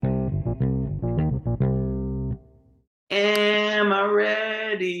Am I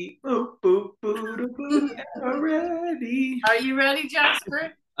ready? Boop, boop, boop, boop, boop. Am I ready? Are you ready,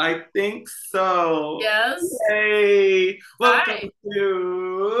 Jasper? I think so. Yes. Yay! Welcome Hi.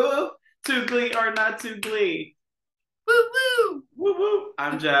 to Glee or Not to Glee. Woo woo. Woo woo.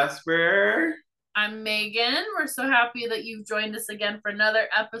 I'm Jasper. I'm Megan. We're so happy that you've joined us again for another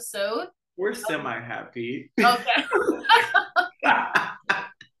episode. We're semi-happy. Okay.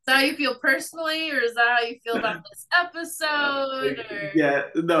 Is that how you feel personally, or is that how you feel about this episode? Or Yeah,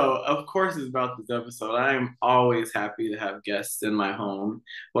 no, of course it's about this episode. I am always happy to have guests in my home.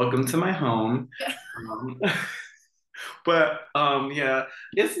 Welcome to my home. yeah. Um, but yeah,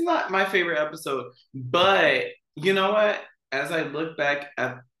 it's not my favorite episode. But you know what? As I look back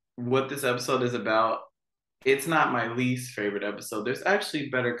at what this episode is about, it's not my least favorite episode. There's actually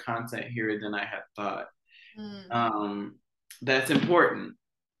better content here than I had thought. Mm, Um, that's important,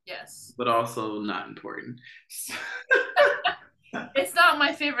 yes. but also not important. It's not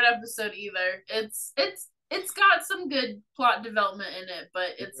my favorite episode either. It's got some good plot development in it, but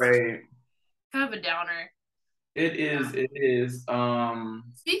it's Right. kind of a downer. It is. It is.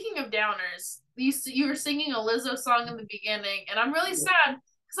 Speaking of downers, you were singing a Lizzo song in the beginning, and I'm really sad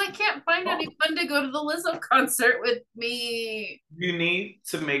because I can't find anyone to go to the Lizzo concert with me. You need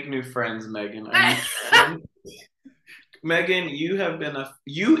to make new friends, Megan. Megan,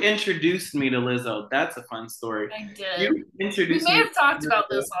 you introduced me to Lizzo. That's a fun story. I did. You We introduced may me to have talked about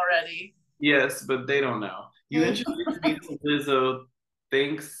Lizzo. this already. Yes, but they don't know. You introduced me to Lizzo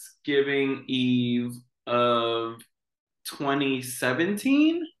Thanksgiving Eve of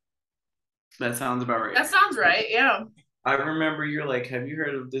 2017. That sounds about right. That sounds right. Yeah. I remember you're like, have you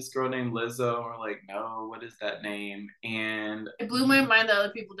heard of this girl named Lizzo? And we're like, no, what is that name? And It blew my mind that other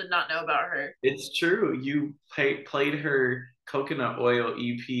people did not know about her. it's true. You played her Coconut Oil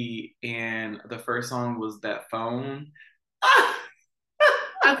EP, and the first song was That Phone.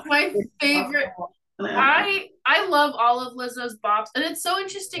 That's my favorite. I love all of Lizzo's bops, and it's so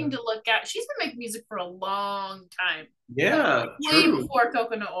interesting to look at. She's been making music for a long time, like Yeah, way true. before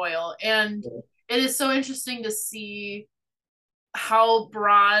Coconut Oil, and it is so interesting to see how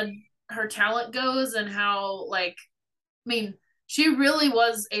broad her talent goes and how I mean, she really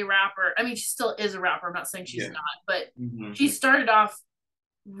was a rapper. I mean, she still is a rapper. I'm not saying she's Yeah. not, but Hmm. she started off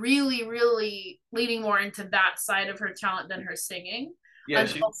really, really leaning more into that side of her talent than her singing Yeah,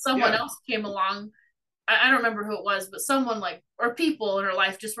 until someone yeah. else came along. I don't remember who it was, but someone or people in her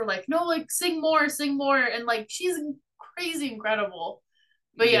life just were like, no, like sing more. And like, she's crazy incredible.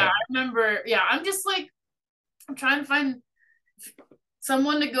 But yeah, Yeah. I remember, yeah, I'm just like, I'm trying to find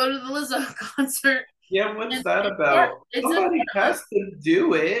someone to go to the Lizzo concert. Yeah, what's And that about? it's Somebody important. has to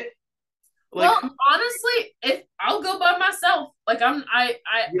do it. Like, Well, honestly, if I'll go by myself, like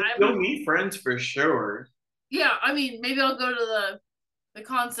you'll meet friends for sure. yeah, I mean, maybe I'll go to the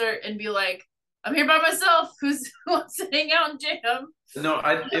concert and be like, I'm here by myself. Who wants to hang out and jam? No,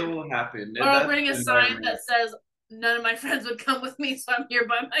 it will happen. Or I'll That's bring a the sign environment. that says none of my friends would come with me, so I'm here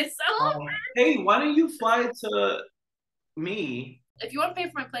by myself. Hey, why don't you fly to me? If you want to pay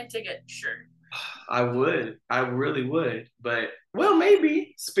for my plane ticket, sure. I would. I really would. But well,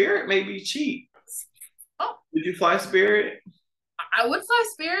 maybe Spirit may be cheap. Oh, Did you fly Spirit? I would fly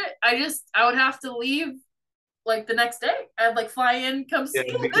Spirit. I would have to leave like the next day. I'd like fly in, come Yeah,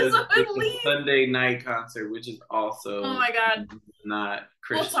 see because Lizzo, and it's a leave. Sunday night concert, which is Oh also my god, not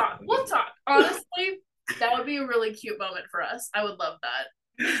we'll Christian. talk. We'll talk. Honestly, that would be a really cute moment for us. I would love that.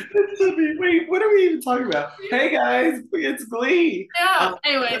 Wait, what are we even talking about? Hey guys, it's Glee. Yeah. Um,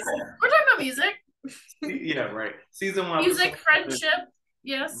 Anyways, we're talking about music, yeah, right. Season one, music, episode seven. friendship.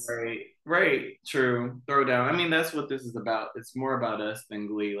 Yes. Right, right, true. Throwdown. I mean, that's what this is about. It's more about us than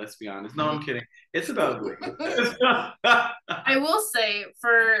Glee, let's be honest. No, I'm kidding. It's about Glee. I will say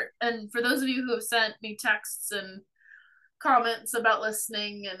for those of you who have sent me texts and comments about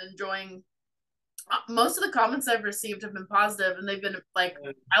listening and enjoying, most of the comments I've received have been positive, and they've been like,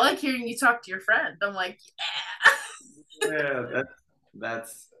 I like hearing you talk to your friend. I'm like, Yeah,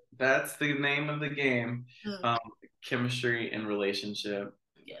 that's that's the name of the game. yeah. Um, chemistry and relationship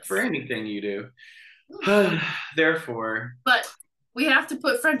for Yes. anything you do. Therefore, But we have to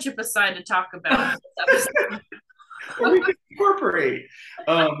put friendship aside to talk about this episode. or we can incorporate.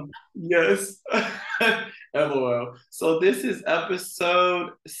 Yes. LOL. So this is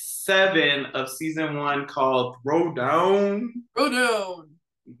episode 7 of season 1 called Throwdown. Throw down.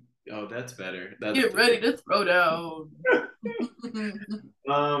 Oh, that's better. That's Get ready to throw down.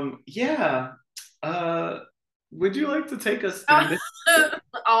 yeah. Uh would you like to take us through this?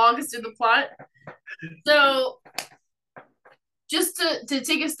 I'll walk us through the plot. So just to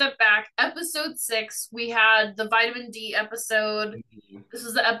take a step back, episode 6, we had the vitamin D episode. This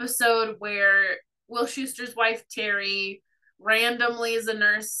was the episode where Will Schuester's wife Terry randomly is a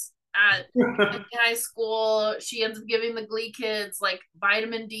nurse at high school. She ends up giving the Glee kids like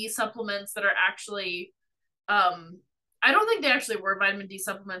vitamin D supplements that are actually I don't think they actually were vitamin D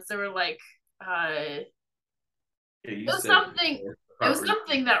supplements. They were like it was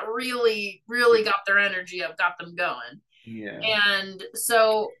something that really got their energy up, got them going. Yeah. And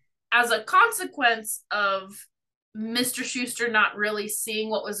so as a consequence of Mr. Schuester not really seeing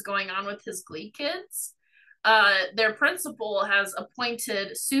what was going on with his Glee kids, their principal has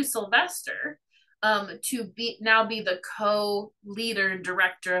appointed Sue Sylvester to be the co-leader and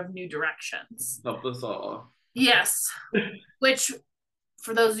director of New Directions. Help us all. Yes. Which,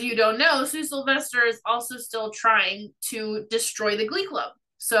 for those of you who don't know, Sue Sylvester is also still trying to destroy the Glee Club.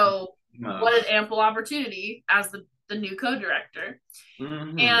 So what an ample opportunity as the new co-director.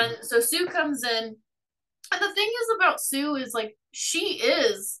 Mm-hmm. And so Sue comes in, and the thing is about Sue is like she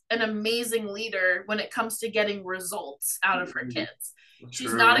is an amazing leader when it comes to getting results out of her kids.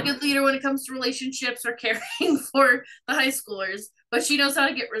 She's not a good leader when it comes to relationships or caring for the high schoolers, but she knows how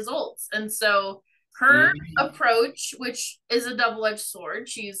to get results. And so her approach, which is a double-edged sword,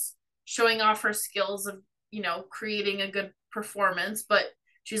 she's showing off her skills of, creating a good performance, but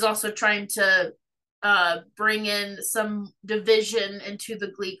she's also trying to bring in some division into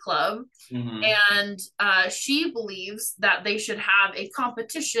the Glee Club. And she believes that they should have a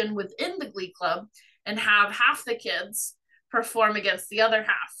competition within the Glee Club and have half the kids perform against the other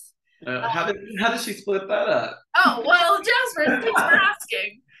half. How did she split that up? Oh, well, Jasper, thanks for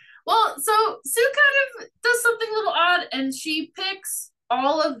asking. Well, so Sue kind of does something a little odd, and she picks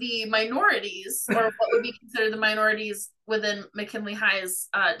all of the minorities, or what would be considered the minorities within McKinley High's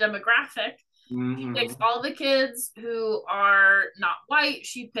demographic. She picks all the kids who are not white.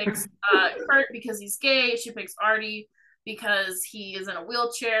 She picks Kurt because he's gay. She picks Artie because he is in a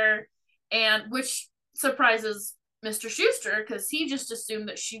wheelchair, and which surprises Mr. Schuester because he just assumed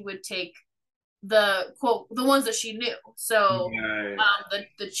that she would take the ones that she knew. So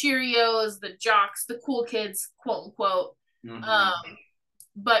the Cheerios, the jocks, the cool kids, quote unquote.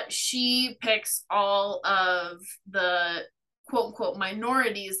 But she picks all of the quote unquote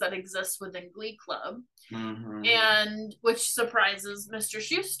minorities that exist within Glee Club, and which surprises Mr.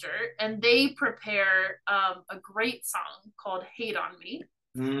 Schuester, and they prepare a great song called "Hate on Me."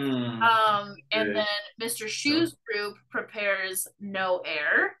 And then Mr. Schue's group prepares "No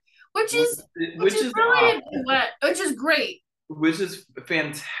Air," which is really a duet, which is great, which is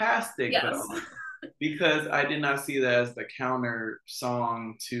fantastic. Yes. Because I did not see that as the counter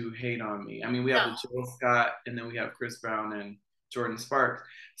song to "Hate on Me." I mean, we have the Jill Scott, and then we have Chris Brown and Jordan Sparks.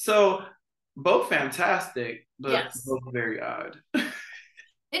 So both fantastic, but both very odd.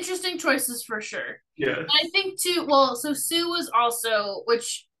 Interesting choices for sure. Yeah. And I think too, well, so Sue was also,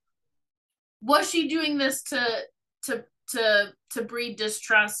 which was she doing this to breed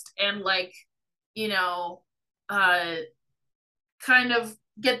distrust and like, kind of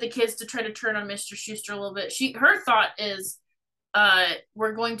get the kids to try to turn on Mr. Schuester a little bit. Her thought is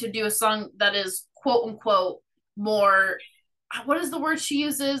we're going to do a song that is quote unquote more, what is the word she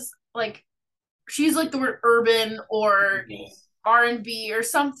uses? Like she's like the word urban or R&B or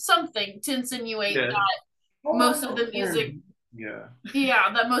something to insinuate that most of the music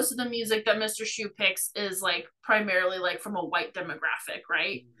that most of the music that Mr. Schue picks is like primarily like from a white demographic,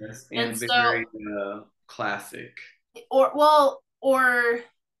 right? Yes, and very classic. Or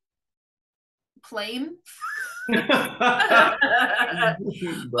plain. But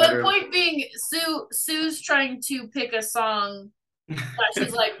point being, Sue's trying to pick a song that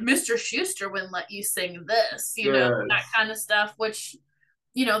she's like, Mr. Schuester wouldn't let you sing this, that kind of stuff, which,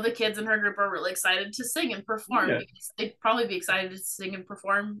 the kids in her group are really excited to sing and perform because they'd probably be excited to sing and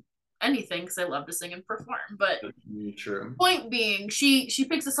perform anything because they love to sing and perform. But true. Point being, she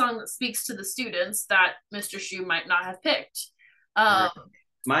picks a song that speaks to the students that Mr. Schue might not have picked.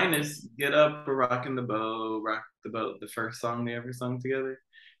 Minus Get Up or Rockin' the Boat, Rock the Boat, the first song they ever sung together.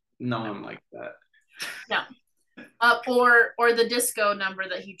 No one liked that. No. Or the disco number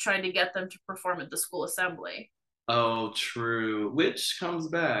that he tried to get them to perform at the school assembly. Oh, true. Which comes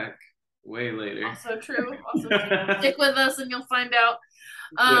back way later. Also true. Stick with us and you'll find out.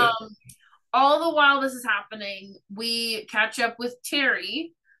 All the while this is happening, we catch up with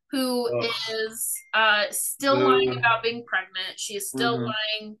Terry, who is still lying about being pregnant. She is still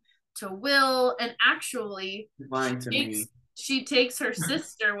lying to Will, and actually she takes her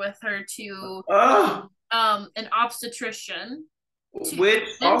sister with her to an obstetrician. Which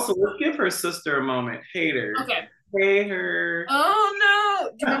also, let's give her sister a moment. Hater. Okay. pay her. Oh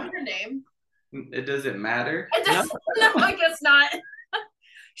no! Do you remember her name? It doesn't matter. It No. doesn't, no, I guess not.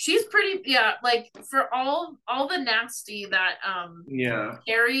 She's pretty, yeah, like for all the nasty that Yeah.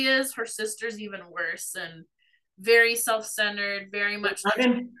 Carrie is, her sister's even worse and very self-centered, very much I like,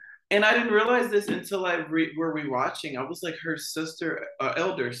 didn't, and I didn't realize this until were rewatching. I was like her sister,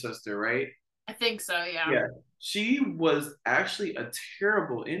 elder sister, right? I think so, yeah. Yeah. She was actually a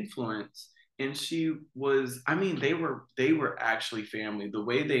terrible influence. And she was, I mean, they were actually family. The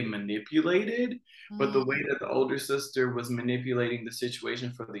way they manipulated, but the way Mm, that the older sister was manipulating the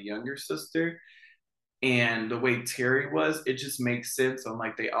situation for the younger sister and the way Terry was, it just makes sense. I'm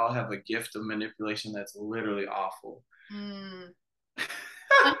like, they all have a gift of manipulation that's literally awful. mm.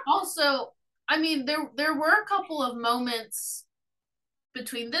 And also, I mean, there were a couple of moments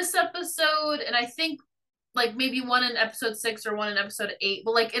between this episode and I think like maybe one in episode 6 or one in episode 8,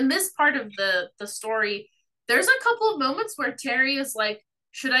 but like in this part of the story, there's a couple of moments where Terry is like,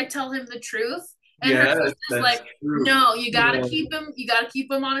 should I tell him the truth? And her Yes, sister's that's like, true. no, you gotta Yeah. keep him, you gotta keep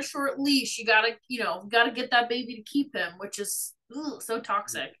him on a short leash. You gotta, gotta get that baby to keep him, which is so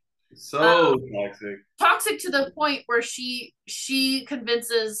toxic. So toxic. Toxic to the point where she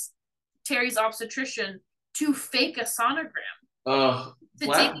convinces Terry's obstetrician to fake a sonogram, Oh, to take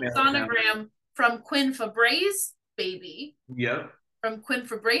a blackmail him. sonogram from Quinn Fabre's baby, Yep. from Quinn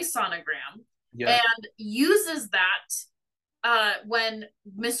Fabre's sonogram, Yep. and uses that when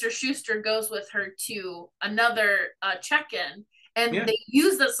Mr. Schuster goes with her to another check-in, and Yeah. they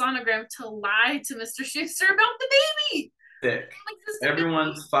use the sonogram to lie to Mr. Schuster about the baby. Sick.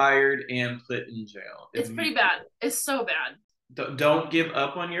 Everyone's fired and put in jail. It's pretty bad. It's so bad. Don't give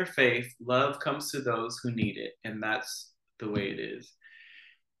up on your faith. Love comes to those who need it, and that's the way it is.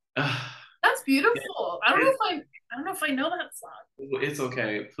 That's beautiful. I don't know if I know that song. It's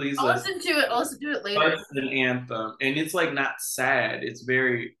okay. Please I'll listen. listen to it. I'll listen to it later. It's an anthem, and it's like not sad. It's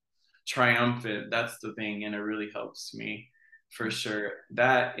very triumphant. That's the thing, and it really helps me for sure.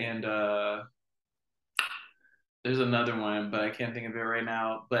 That and there's another one, but I can't think of it right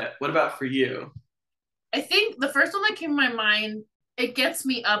now. But what about for you? I think the first one that came to my mind, it gets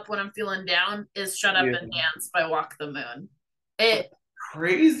me up when I'm feeling down, is Shut Up Yeah. and Dance by Walk the Moon. It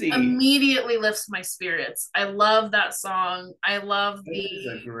Crazy. immediately lifts my spirits. I love that song. I love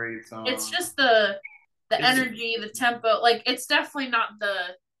It's a great song. it's just the energy, the tempo. Like it's definitely not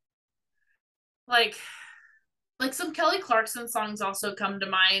the like some Kelly Clarkson songs also come to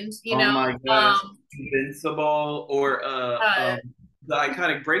mind, you know. My gosh, Invincible or the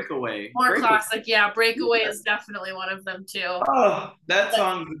iconic Breakaway. More classic, yeah. Breakaway is definitely one of them too. Oh, that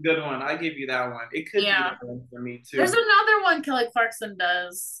song's a good one. I give you that one. It could be that one for me too. There's another one Kelly Clarkson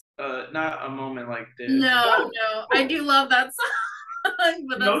does. Not a moment like this. No, I do love that song.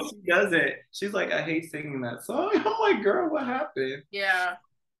 But no, she doesn't. She's like, I hate singing that song. I'm like, girl, what happened? Yeah,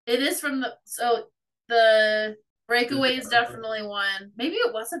 it is from the Breakaway is definitely one. Maybe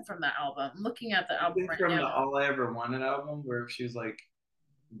it wasn't from that album. I'm looking at the album right from now. the All I Ever Wanted album, where she was like,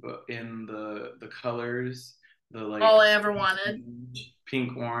 in the colors, the like All I Ever Wanted,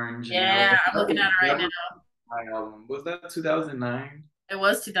 pink, orange. Yeah, I'm looking at it right now. My album was that 2009. It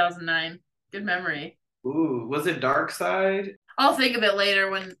was 2009. Good memory. Ooh, was it Dark Side? I'll think of it later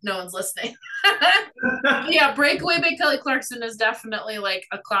when no one's listening. Yeah, Breakaway by Kelly Clarkson is definitely like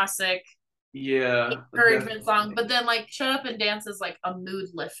a classic. Yeah, encouragement song, but then like Shut Up and Dance is like a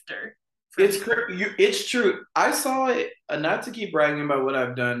mood lifter. It's true. I saw it, not to keep bragging about what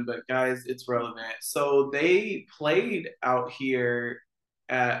I've done, but guys, it's relevant. So they played out here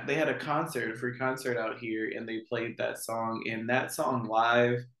they had a free concert out here, and they played that song. And that song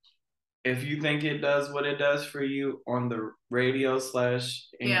live, if you think it does what it does for you on the radio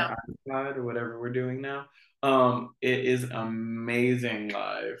 / in your iPod or whatever we're doing now, it is amazing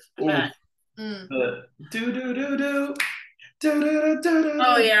live. Do do do do do do do do.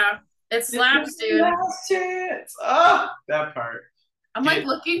 Oh yeah, it slaps, dude. Last chance. Oh, that part. I'm like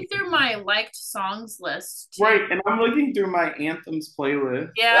looking through my liked songs list. Too. Right, and I'm looking through my anthems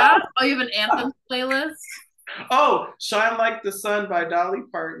playlist. Yeah. Oh, you have an anthems playlist? Oh, Shine Like the Sun by Dolly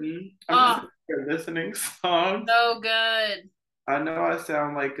Parton. I'm just a listening song. So good. I know I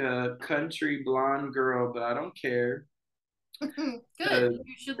sound like a country blonde girl, but I don't care. Good.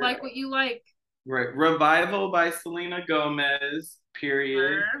 You should like what you like. Right. Revival by Selena Gomez.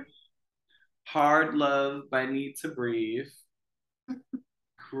 Period. Hard Love by Need to Breathe.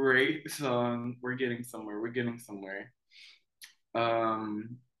 Great song. We're getting somewhere. A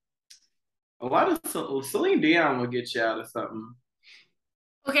lot of Celine Dion will get you out of something.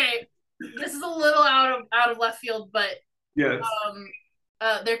 Okay, this is a little out of left field, but yes.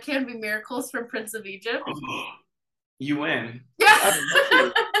 There Can Be Miracles from Prince of Egypt. you win. Yeah.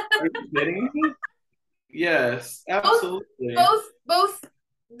 Are you kidding me? Yes, absolutely. Both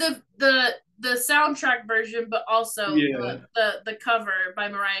the soundtrack version, but also Yeah. the cover by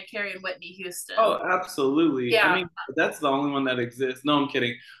Mariah Carey and Whitney Houston. Oh, absolutely. I Yeah. mean, that's the only one that exists. No, I'm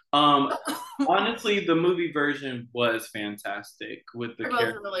kidding. Honestly, the movie version was fantastic with the They're both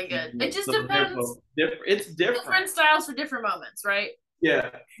characters. really good. It just So they're depends. both different. It's different. Different styles for different moments, right?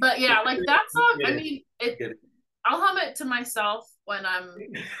 Yeah. But yeah, like that song, I mean, Get it. I'll hum it to myself when I'm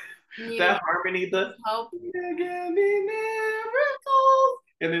That harmony, the hope. give me miracles,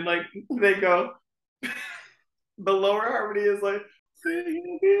 and then like they go, the lower harmony is like, there can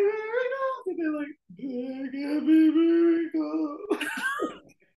be miracles, and they're like, there can be miracles.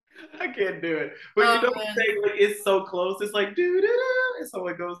 I can't do it, but you know what I'm saying? Like it's so close. It's like do do do, and so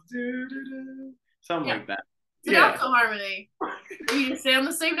it goes do do do, something like that. It's an alto harmony. You can stay on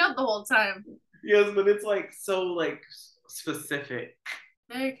the same note the whole time. Yes, but it's like so like specific.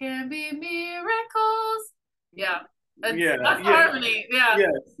 There can be miracles. Yeah. That's harmony. Yeah.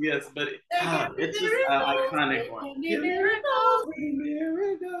 Yes, but it's just an iconic one. Miracles.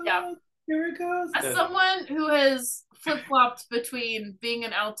 Yeah. Miracles. As someone who has flip-flopped between being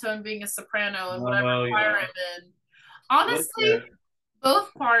an alto and being a soprano and whatever choir I'm in, honestly,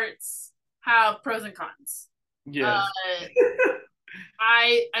 both parts have pros and cons. Yes.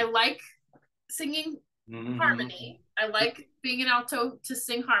 I like singing harmony. I like being an alto to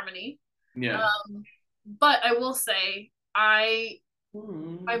sing harmony. Yeah. But I will say my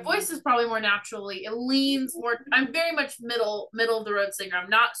voice is probably more naturally. It leans more. I'm very much middle of the road singer. I'm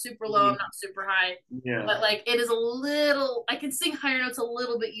not super low. I'm not super high. Yeah. But like it is a little. I can sing higher notes a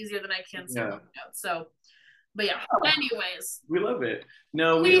little bit easier than I can sing low notes. So, but yeah. Anyways, we love it.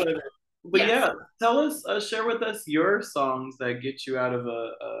 No, we love it. But yeah, tell us, share with us your songs that get you out of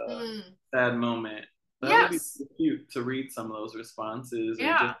a sad moment. That would be so cute to read some of those responses.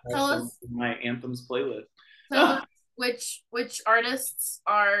 Yeah, and just tell us my anthems playlist. Tell us which artists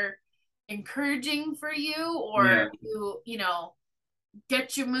are encouraging for you, or you know,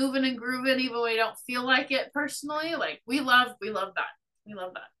 get you moving and grooving even when you don't feel like it personally. Like we love that. We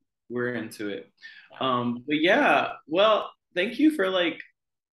love that. We're into it. But yeah, well, thank you for like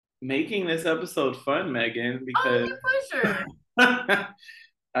making this episode fun, Megan, because my pleasure.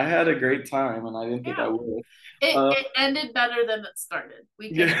 I had a great time and I didn't think I would. It ended better than it started.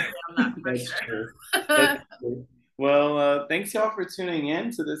 We can agree on that for sure. That's true. Well, thanks y'all for tuning in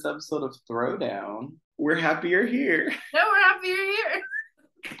to this episode of Throwdown. We're happy you're here. No, we're happy you're here.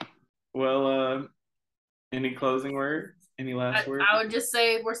 Well, any closing words? Any last words? I would just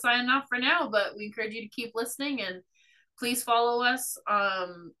say we're signing off for now, but we encourage you to keep listening and please follow us.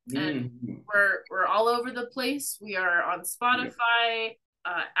 And we're all over the place. We are on Spotify,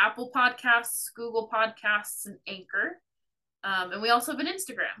 Apple Podcasts, Google Podcasts, and Anchor. And we also have an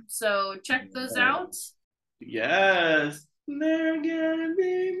Instagram. So check those out. Yes. There can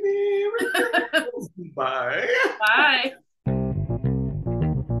be miracles. Bye. Bye.